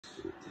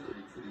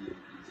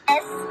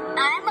Yes,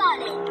 I'm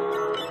on it.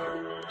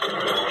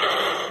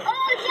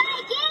 Oh,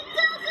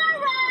 gigantic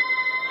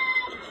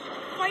garage!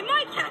 By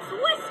my cat's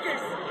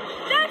whiskers!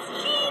 That's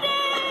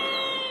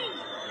cheating!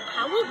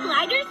 How will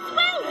gliders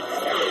swim?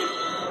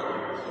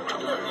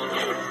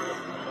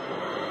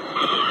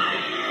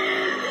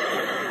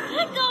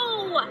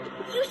 Pickle!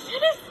 You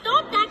should have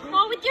stopped that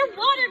claw with your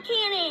water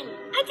cannon.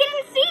 I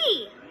didn't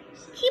see.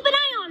 Keep an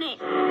eye on it.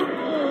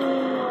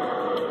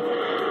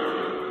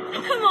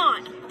 Come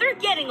on, they're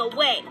getting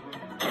away.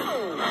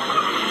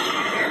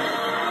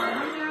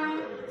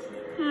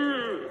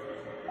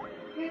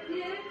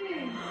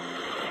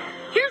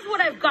 Here's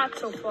what I've got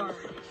so far.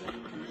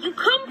 You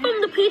come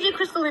from the PJ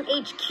Crystalline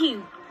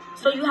HQ,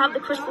 so you have the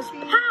crystal's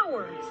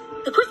power.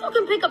 The crystal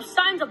can pick up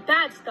signs of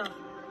bad stuff.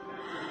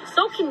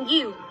 So can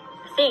you,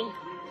 I think.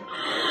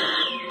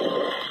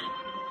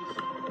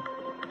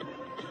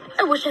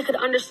 I wish I could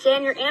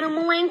understand your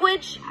animal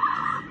language.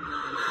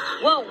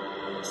 Whoa,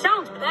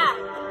 sounds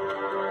bad.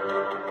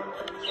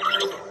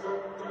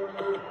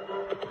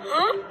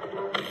 Huh?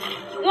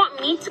 You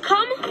want me to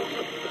come?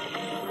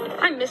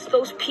 I miss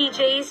those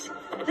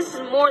PJs. This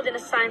is more than a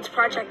science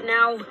project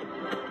now.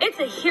 It's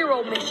a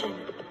hero mission.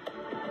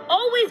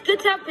 Always good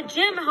to have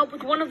Pajama help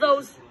with one of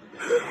those.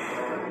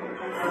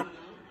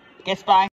 Guess bye.